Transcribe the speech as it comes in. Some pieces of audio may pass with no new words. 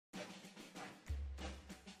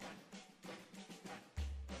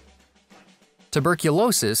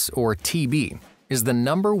Tuberculosis, or TB, is the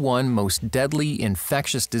 #1 most deadly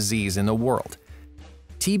infectious disease in the world.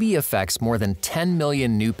 TB affects more than 10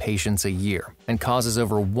 million new patients a year and causes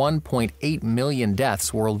over 1.8 million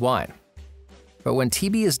deaths worldwide. But when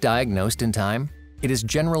TB is diagnosed in time, it is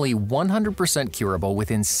generally 100% curable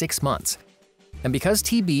within 6 months. And because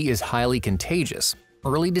TB is highly contagious,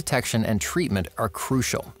 early detection and treatment are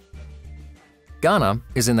crucial. Ghana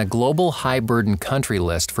is in the Global High-Burden Country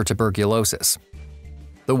list for tuberculosis.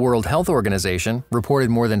 The World Health Organization reported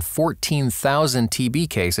more than 14,000 TB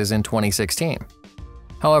cases in 2016.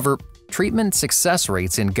 However, treatment success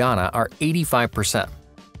rates in Ghana are 85%.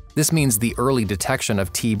 This means the early detection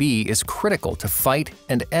of TB is critical to fight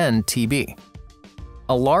and end TB.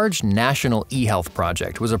 A large national e-health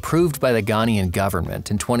project was approved by the Ghanaian government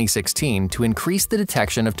in 2016 to increase the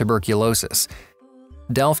detection of tuberculosis.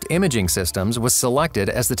 Delft Imaging Systems was selected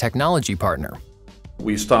as the technology partner.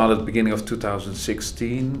 We started beginning of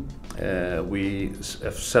 2016. We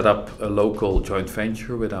have set up a local joint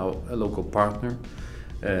venture with a local partner.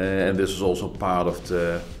 And this was also part of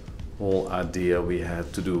the whole idea we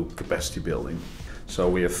had to do capacity building. So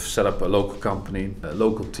we have set up a local company, a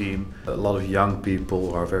local team, a lot of young people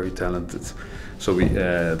who are very talented. So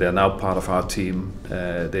they are now part of our team.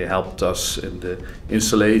 They helped us in the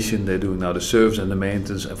installation. They're doing now the service and the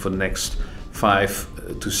maintenance. And for the next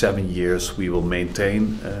 5 to 7 years, we will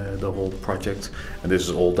maintain the whole project. And this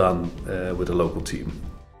is all done with a local team.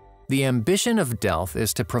 The ambition of Delft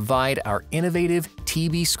is to provide our innovative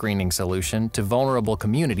TB screening solution to vulnerable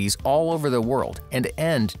communities all over the world and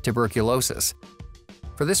end tuberculosis.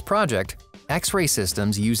 For this project, X-ray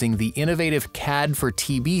systems using the innovative CAD for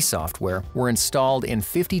TB software were installed in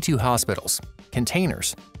 52 hospitals,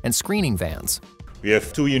 containers, and screening vans. We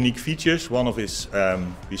have 2 unique features. One of is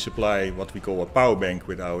we supply what we call a power bank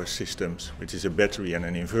with our systems, which is a battery and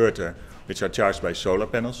an inverter, which are charged by solar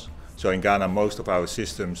panels. So in Ghana, most of our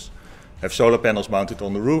systems have solar panels mounted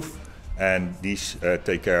on the roof, and these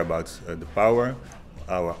take care about the power.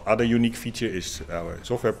 Our other unique feature is our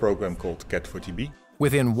software program called CAD for TB.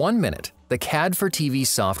 Within 1 minute, the CAD for TB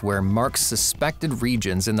software marks suspected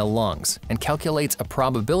regions in the lungs and calculates a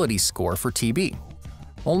probability score for TB.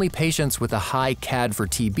 Only patients with a high CAD for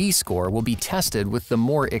TB score will be tested with the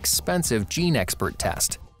more expensive GeneXpert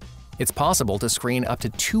test. It's possible to screen up to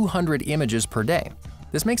 200 images per day.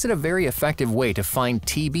 This makes it a very effective way to find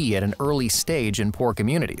TB at an early stage in poor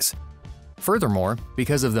communities. Furthermore,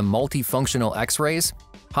 because of the multifunctional X-rays,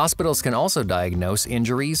 hospitals can also diagnose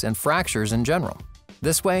injuries and fractures in general.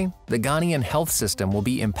 This way, the Ghanaian health system will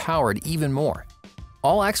be empowered even more.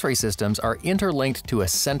 All X-ray systems are interlinked to a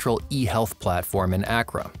central e-health platform in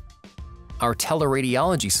Accra. Our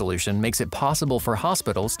teleradiology solution makes it possible for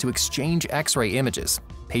hospitals to exchange X-ray images,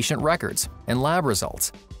 patient records, and lab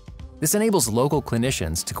results. This enables local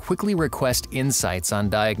clinicians to quickly request insights on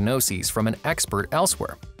diagnoses from an expert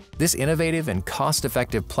elsewhere. This innovative and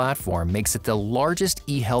cost-effective platform makes it the largest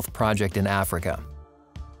e-health project in Africa.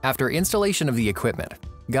 After installation of the equipment,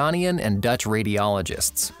 Ghanaian and Dutch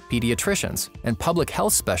radiologists, pediatricians, and public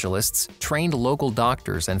health specialists trained local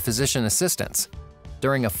doctors and physician assistants.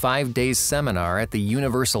 During a 5-day seminar at the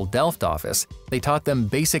Universal Delft office, they taught them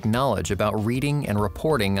basic knowledge about reading and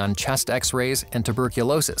reporting on chest X-rays and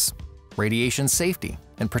tuberculosis, radiation safety,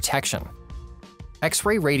 and protection.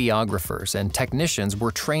 X-ray radiographers and technicians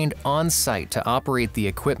were trained on-site to operate the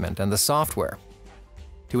equipment and the software.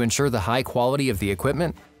 To ensure the high quality of the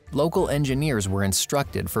equipment, local engineers were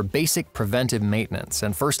instructed for basic preventive maintenance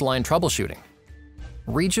and first-line troubleshooting.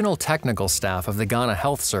 Regional technical staff of the Ghana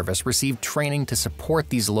Health Service received training to support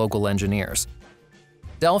these local engineers.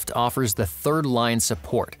 Delft offers the third-line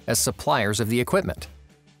support as suppliers of the equipment.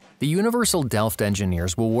 The Universal Delft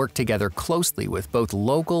engineers will work together closely with both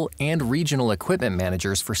local and regional equipment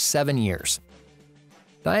managers for 7 years.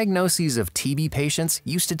 Diagnoses of TB patients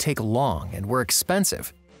used to take long and were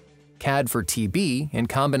expensive. CAD for TB, in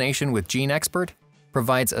combination with GeneXpert,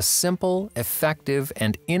 provides a simple, effective,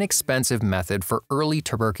 and inexpensive method for early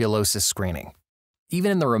tuberculosis screening.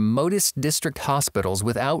 Even in the remotest district hospitals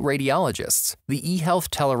without radiologists, the eHealth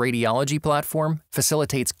teleradiology platform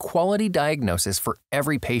facilitates quality diagnosis for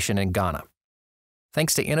every patient in Ghana.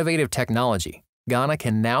 Thanks to innovative technology, Ghana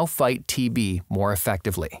can now fight TB more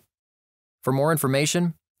effectively. For more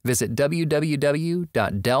information, visit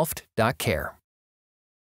www.delft.care.